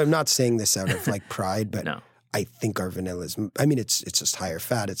Häagen-Dazs?" No, I'm not saying this out of like pride, but no. I think our vanilla is. I mean, it's just higher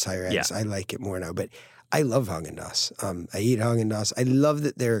fat, it's higher eggs. I like it more now, but I love Häagen-Dazs. I eat Häagen-Dazs. I love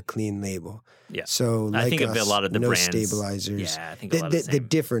that they're a clean label. Yeah. So like I think of a lot of the no brands. stabilizers. Yeah, I think a lot of the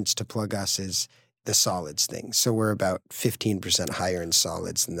difference to Plug Us is the solids thing. So we're about 15% higher in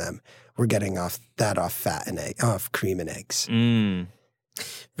solids than them. We're getting off fat and off cream and eggs.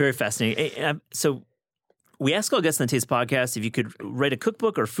 Very fascinating. So we ask all guests on the Taste Podcast if you could write a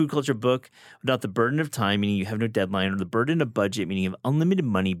cookbook or food culture book without the burden of time, meaning you have no deadline, or the burden of budget, meaning you have unlimited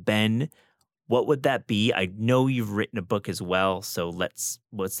money. Ben, what would that be? I know you've written a book as well, so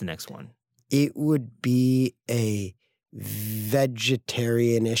what's the next one? It would be a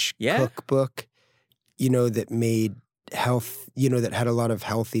vegetarian-ish cookbook, that made health, that had a lot of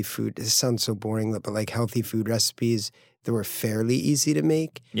healthy food. This sounds so boring, but like healthy food recipes that were fairly easy to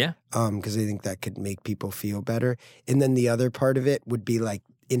make. Yeah. Because I think that could make people feel better. And then the other part of it would be like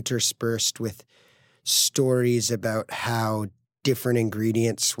interspersed with stories about how different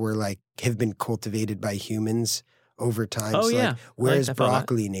ingredients have been cultivated by humans over time. Oh, so yeah. like, where is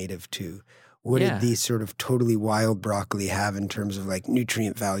broccoli native to? What did these sort of totally wild broccoli have in terms of like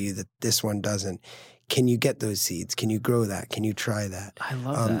nutrient value that this one doesn't? Can you get those seeds? Can you grow that? Can you try that? I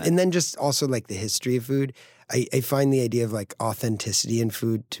love that. And then just also like the history of food. I find the idea of like authenticity in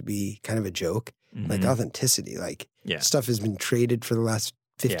food to be kind of a joke. Like authenticity, stuff has been traded for the last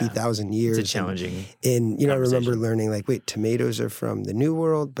 50,000 years. It's a challenging And I remember learning like, wait, tomatoes are from the New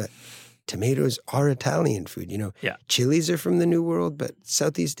World, but tomatoes are Italian food. Chilies are from the New World, but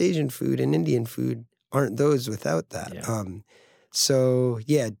Southeast Asian food and Indian food aren't those without that.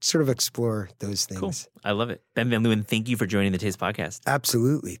 Sort of explore those things. Cool. I love it. Ben Van Leeuwen, thank you for joining the Taste Podcast.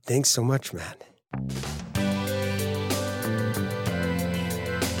 Absolutely. Thanks so much, Matt.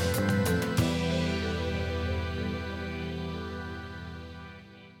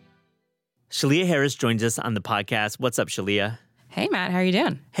 Shalia Harris joins us on the podcast. What's up, Shalia? Hey, Matt. How are you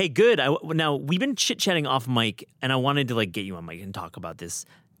doing? Hey, good. Now, we've been chit-chatting off mic, and I wanted to get you on mic and talk about this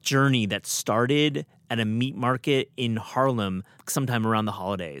journey that started at a meat market in Harlem sometime around the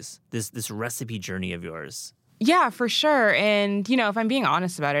holidays, this recipe journey of yours. Yeah, for sure. And, if I'm being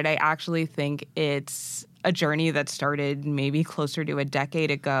honest about it, I actually think it's a journey that started maybe closer to a decade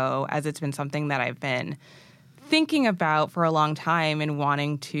ago, as it's been something that I've been thinking about for a long time and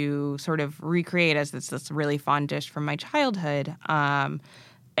wanting to sort of recreate as this really fun dish from my childhood. And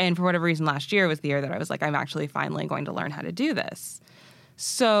for whatever reason, last year was the year that I was like, I'm actually finally going to learn how to do this.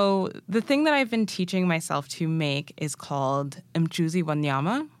 So the thing that I've been teaching myself to make is called mchuzi wa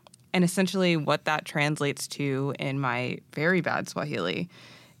nyama. And essentially what that translates to in my very bad Swahili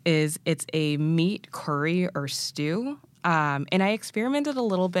is it's a meat curry or stew. And I experimented a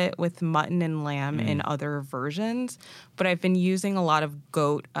little bit with mutton and lamb in other versions, but I've been using a lot of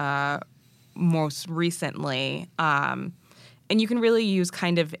goat most recently. And you can really use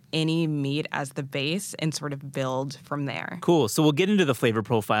kind of any meat as the base and sort of build from there. Cool. So we'll get into the flavor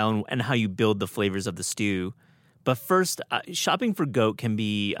profile and how you build the flavors of the stew. But first, shopping for goat can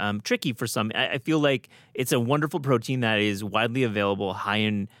be tricky for some. I feel like it's a wonderful protein that is widely available, high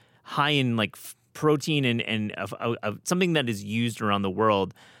in protein and something that is used around the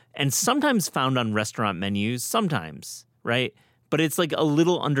world and sometimes found on restaurant menus, sometimes, right? But it's like a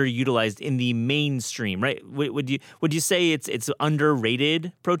little underutilized in the mainstream, right? Would you say it's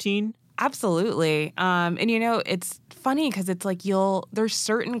underrated protein? Absolutely. And it's funny because it's like there's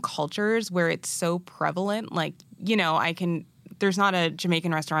certain cultures where it's so prevalent. Like, there's not a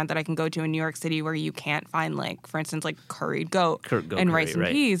Jamaican restaurant that I can go to in New York City where you can't find, for instance, curried goat and rice and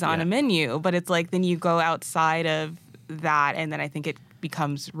peas on a menu. But it's like then you go outside of that, and then I think it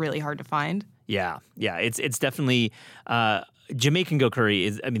becomes really hard to find. Yeah. It's definitely Jamaican goat curry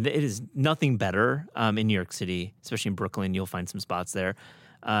is. It is nothing better in New York City, especially in Brooklyn. You'll find some spots there.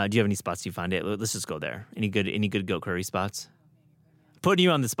 Do you have any spots you find it? Let's just go there. Any good goat curry spots? Putting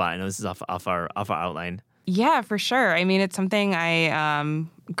you on the spot. I know this is off our outline. Yeah, for sure. It's something I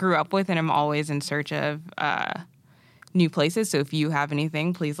grew up with, and I'm always in search of new places. So if you have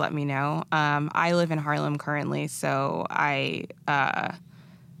anything, please let me know. I live in Harlem currently, so I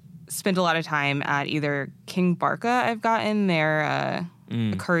spent a lot of time at either King Barca. I've gotten their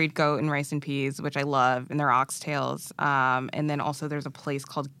curried goat and rice and peas, which I love, and their oxtails. And then also there's a place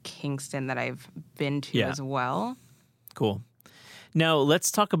called Kingston that I've been to as well. Cool. Now,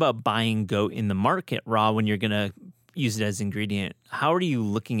 let's talk about buying goat in the market raw when you're going to use it as ingredient. How are you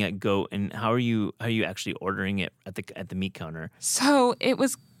looking at goat, and how are you actually ordering it at the meat counter? So it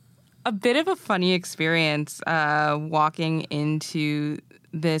was a bit of a funny experience walking into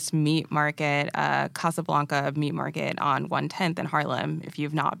this meat market, Casablanca Meat Market on 110th in Harlem. If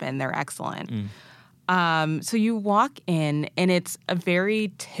you've not been, they're excellent. So you walk in, and it's a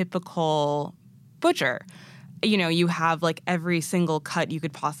very typical butcher. You have every single cut you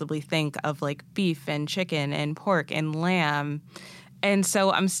could possibly think of, beef and chicken and pork and lamb. And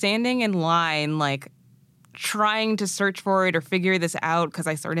so I'm standing in line, like, trying to search for it or figure this out because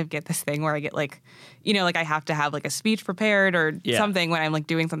I sort of get this thing where I get like, you know, like I have to have like a speech prepared or something when I'm like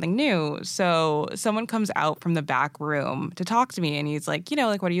doing something new. So someone comes out from the back room to talk to me and he's like, you know,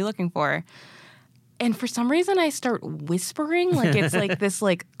 like, what are you looking for? And for some reason I start whispering like it's like this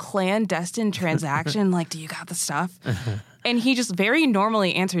like clandestine transaction. Like, do you got the stuff? And he just very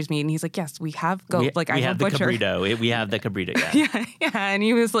normally answers me, and he's like, "Yes, we have goat. We have the cabrito. We have the cabrito. Yeah. yeah. And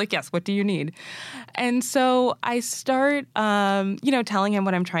he was like, "Yes, what do you need?" And so I start, telling him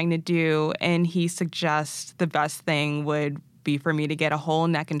what I'm trying to do, and he suggests the best thing would be for me to get a whole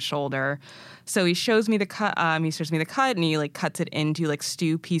neck and shoulder. So he shows me the cut. He shows me the cut, and he like cuts it into like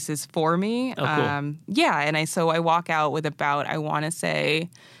stew pieces for me. Oh, cool. And I walk out with about, I want to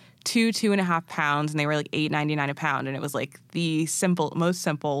say, 2.5 pounds, and they were like $8.99 a pound, and it was like the most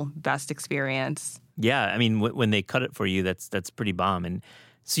simple, best experience. Yeah, I mean, when they cut it for you, that's pretty bomb. And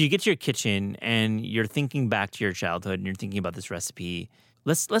so you get to your kitchen, and you're thinking back to your childhood, and you're thinking about this recipe.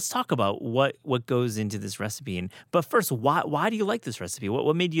 Let's talk about what goes into this recipe. But first, why do you like this recipe?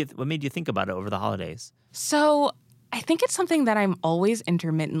 What made you think about it over the holidays? So I think it's something that I'm always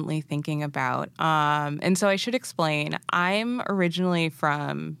intermittently thinking about. And so I should explain. I'm originally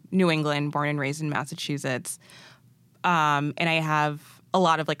from New England, born and raised in Massachusetts. And I have a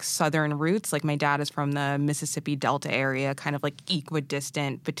lot of like southern roots. Like my dad is from the Mississippi Delta area, kind of like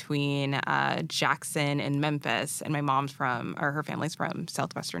equidistant between Jackson and Memphis. And my her family's from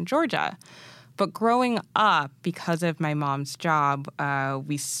southwestern Georgia. But growing up, because of my mom's job,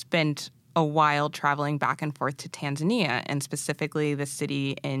 we spent a while traveling back and forth to Tanzania, and specifically the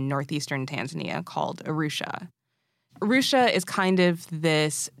city in northeastern Tanzania called Arusha. Arusha is kind of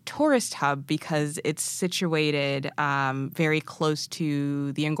this tourist hub because it's situated very close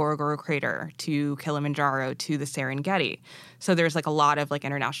to the Ngorongoro crater, to Kilimanjaro, to the Serengeti. So there's like a lot of like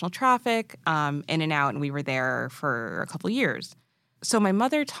international traffic in and out, and we were there for a couple of years. So my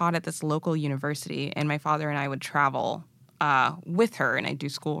mother taught at this local university, and my father and I would travel with her, and I do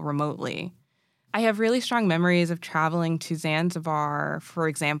school remotely. I have really strong memories of traveling to Zanzibar, for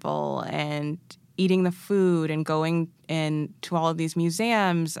example, and eating the food and going into all of these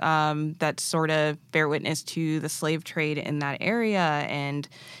museums that sort of bear witness to the slave trade in that area, and,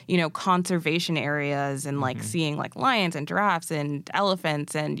 you know, conservation areas, and like seeing like lions and giraffes and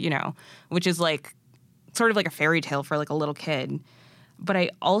elephants, and, you know, which is like sort of like a fairy tale for like a little kid. But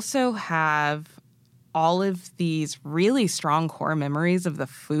I also have all of these really strong core memories of the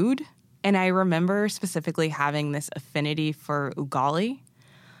food. And I remember specifically having this affinity for ugali.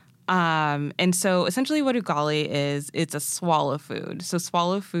 And so essentially what ugali is, it's a swallow food. So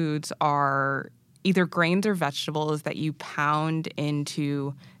swallow foods are either grains or vegetables that you pound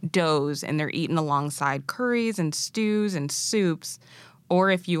into doughs, and they're eaten alongside curries and stews and soups.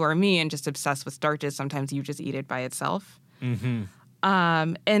 Or if you are me and just obsessed with starches, sometimes you just eat it by itself. Mm-hmm.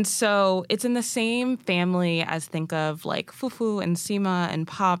 And so it's in the same family as, think of like fufu and sima and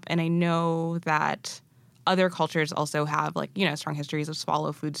pap. And I know that other cultures also have like, you know, strong histories of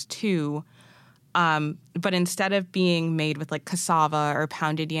swallow foods too. But instead of being made with like cassava or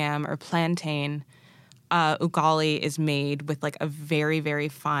pounded yam or plantain, ugali is made with like a very, very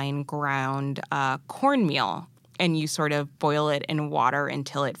fine ground cornmeal. And you sort of boil it in water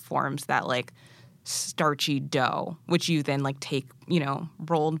until it forms that like starchy dough, which you then like take, you know,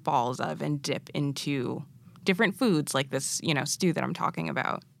 rolled balls of and dip into different foods like this, you know, stew that I'm talking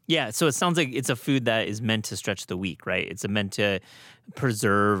about. Yeah, so it sounds like it's a food that is meant to stretch the week, right? It's meant to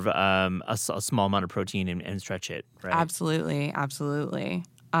preserve a small amount of protein and stretch it, right? Absolutely, absolutely.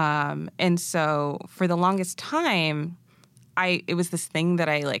 And so for the longest time, it was this thing that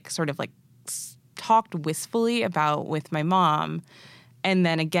I like sort of like talked wistfully about with my mom. And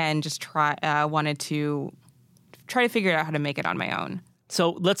then again, just wanted to try to figure out how to make it on my own.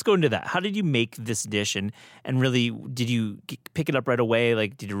 So let's go into that. How did you make this dish, and really, did you pick it up right away?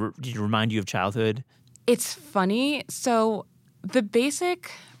 Like, did it remind you of childhood? It's funny. So the basic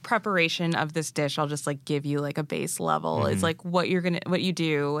preparation of this dish, I'll just like give you like a base level. Is like what you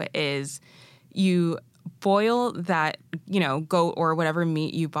do is you boil that, you know, goat or whatever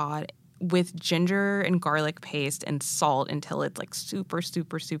meat you bought with ginger and garlic paste and salt until it's like super,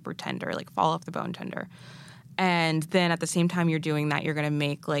 super, super tender, like fall off the bone tender. And then at the same time you're doing that, you're going to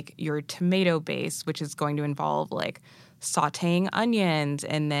make like your tomato base, which is going to involve like sauteing onions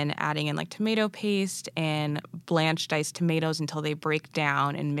and then adding in like tomato paste and blanched diced tomatoes until they break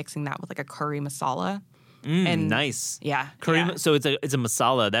down, and mixing that with like a curry masala. And nice. Yeah. Curry. Yeah. So it's a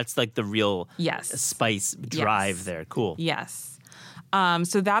masala. That's like the real Yes. spice drive Yes. there. Cool. Yes.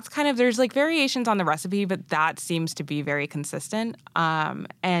 So that's kind of, there's like variations on the recipe, but that seems to be very consistent.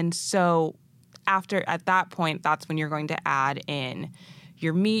 And so at that point, that's when you're going to add in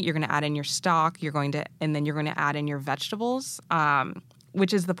your meat, you're going to add in your stock, and then you're going to add in your vegetables,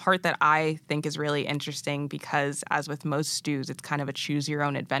 which is the part that I think is really interesting because, as with most stews, it's kind of a choose your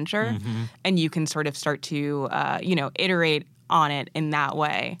own adventure, and you can sort of start to, iterate on it in that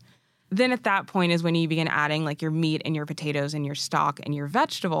way. Then at that point is when you begin adding like your meat and your potatoes and your stock and your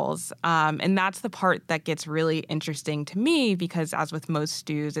vegetables. And that's the part that gets really interesting to me because, as with most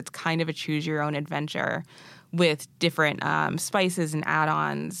stews, it's kind of a choose your own adventure with different spices and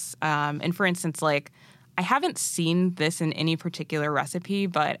add-ons. And for instance, like, I haven't seen this in any particular recipe,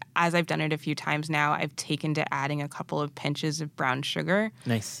 but as I've done it a few times now, I've taken to adding a couple of pinches of brown sugar.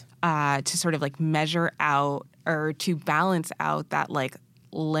 Nice. To sort of like measure out or to balance out that like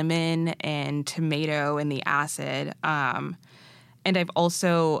lemon and tomato and the acid. And I've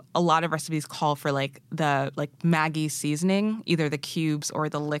also, a lot of recipes call for like the Maggi seasoning, either the cubes or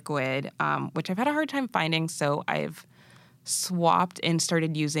the liquid, which I've had a hard time finding. So I've swapped and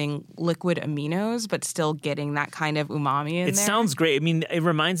started using liquid aminos, but still getting that kind of umami in there. It sounds great. I mean, it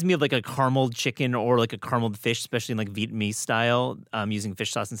reminds me of like a carameled chicken or like a carameled fish, especially in like Vietnamese style, using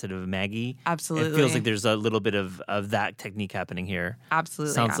fish sauce instead of Maggi. Absolutely. It feels like there's a little bit of that technique happening here.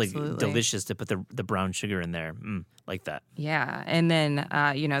 Absolutely. Sounds like delicious to put the brown sugar in there. Like that. Yeah. And then,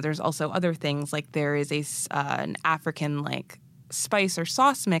 there's also other things, like there is an African like spice or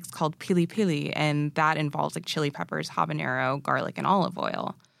sauce mix called pili pili, and that involves like chili peppers, habanero, garlic, and olive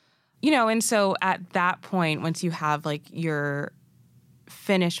oil. And so at that point, once you have like your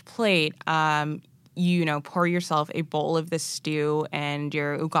finished plate, pour yourself a bowl of this stew and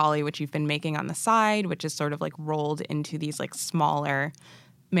your ugali, which you've been making on the side, which is sort of like rolled into these like smaller,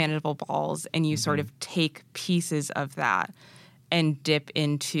 manageable balls, and you sort of take pieces of that and dip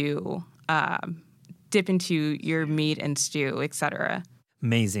into your meat and stew, etc.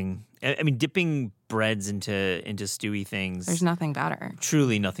 Amazing. I mean, dipping breads into stewy things. There's nothing better.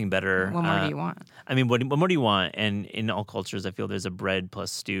 Truly nothing better. What more do you want? I mean, what more do you want? And in all cultures, I feel there's a bread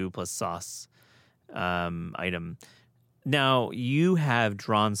plus stew plus sauce item. Now, you have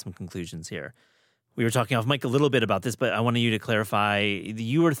drawn some conclusions here. We were talking off mic a little bit about this, but I wanted you to clarify.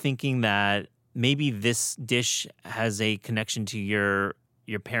 You were thinking that maybe this dish has a connection to your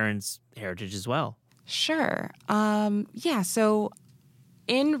parents' heritage as well. Sure. So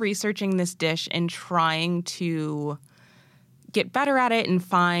in researching this dish and trying to get better at it and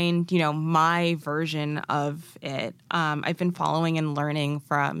find, my version of it, I've been following and learning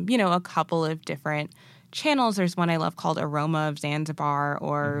from, a couple of different channels. There's one I love called Aroma of Zanzibar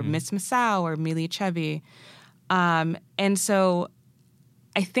or Miss Masao or Mili Chebi. And so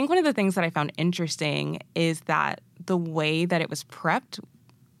I think one of the things that I found interesting is that the way that it was prepped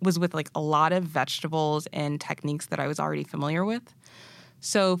was with like a lot of vegetables and techniques that I was already familiar with.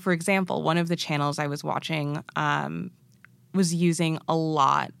 So, for example, one of the channels I was watching was using a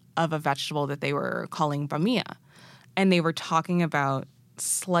lot of a vegetable that they were calling bamia. And they were talking about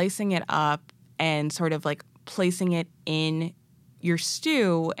slicing it up and sort of like placing it in your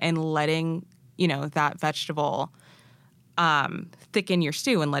stew and letting, that vegetable thicken your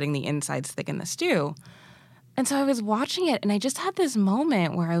stew and letting the insides thicken the stew. And so I was watching it, and I just had this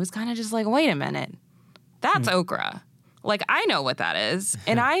moment where I was kind of just like, wait a minute, that's okra. Like, I know what that is.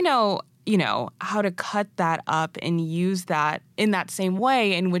 And I know, how to cut that up and use that in that same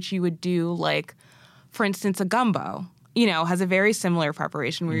way in which you would do, like, for instance, a gumbo, has a very similar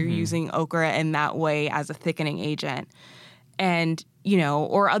preparation where you're using okra in that way as a thickening agent. And,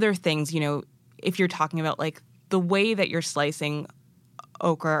 or other things, if you're talking about, like, the way that you're slicing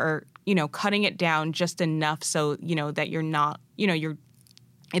okra or cutting it down just enough so, that you're not,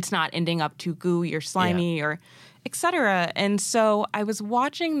 it's not ending up too gooey or slimy or et cetera. And so I was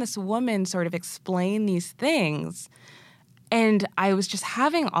watching this woman sort of explain these things, and I was just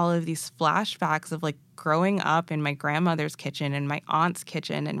having all of these flashbacks of like growing up in my grandmother's kitchen and my aunt's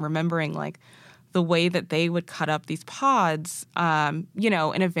kitchen and remembering like the way that they would cut up these pods, in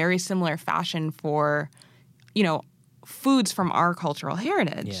a very similar fashion for, foods from our cultural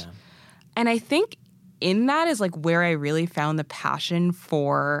heritage. Yeah. And I think in that is like where I really found the passion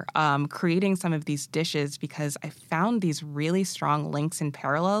for creating some of these dishes, because I found these really strong links and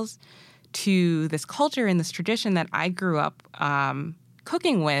parallels to this culture and this tradition that I grew up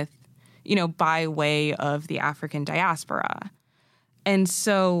cooking with, by way of the African diaspora. And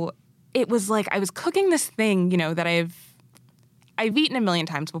so it was like I was cooking this thing, that I've eaten a million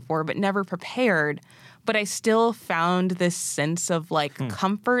times before, but never prepared. But I still found this sense of like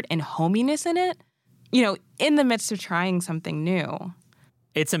comfort and hominess in it, in the midst of trying something new.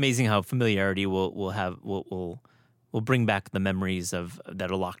 It's amazing how familiarity will bring back the memories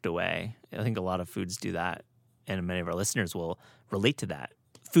that are locked away. I think a lot of foods do that, and many of our listeners will relate to that.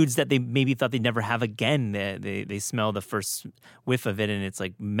 Foods that they maybe thought they'd never have again. They smell the first whiff of it, and it's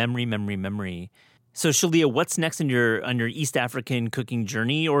like memory. So, Shalia, what's next on your East African cooking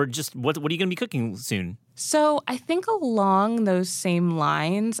journey, or just what are you going to be cooking soon? So, I think along those same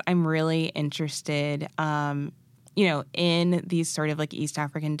lines, I'm really interested, in these sort of like East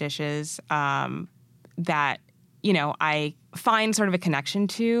African dishes that, I find sort of a connection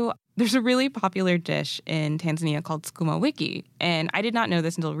to. There's a really popular dish in Tanzania called sukuma wiki, and I did not know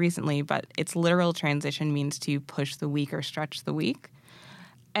this until recently, but its literal translation means to push the weak or stretch the weak.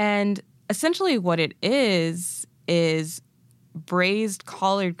 And essentially what it is braised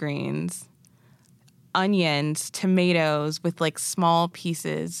collard greens, onions, tomatoes with like small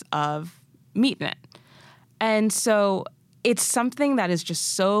pieces of meat in it. And so it's something that is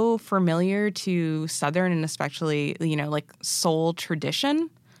just so familiar to Southern and especially, like Seoul tradition.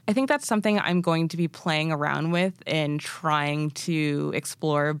 I think that's something I'm going to be playing around with and trying to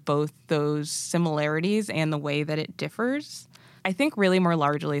explore both those similarities and the way that it differs. I think really more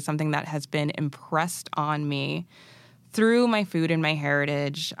largely something that has been impressed on me through my food and my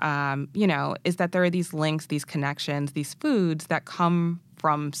heritage, is that there are these links, these connections, these foods that come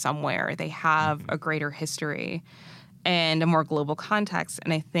from somewhere. They have a greater history and a more global context.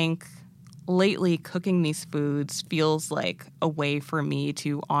 And I think lately cooking these foods feels like a way for me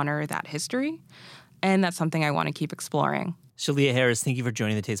to honor that history. And that's something I want to keep exploring. Shalia Harris, thank you for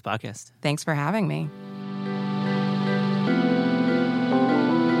joining the Taste Podcast. Thanks for having me.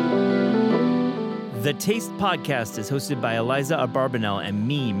 The Taste Podcast is hosted by Eliza Abarbanel and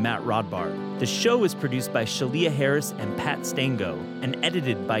me, Matt Rodbard. The show is produced by Shalia Harris and Pat Stango and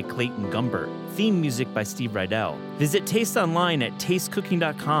edited by Clayton Gumbert. Theme music by Steve Rydell. Visit Taste online at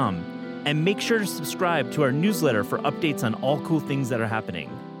tastecooking.com and make sure to subscribe to our newsletter for updates on all cool things that are happening.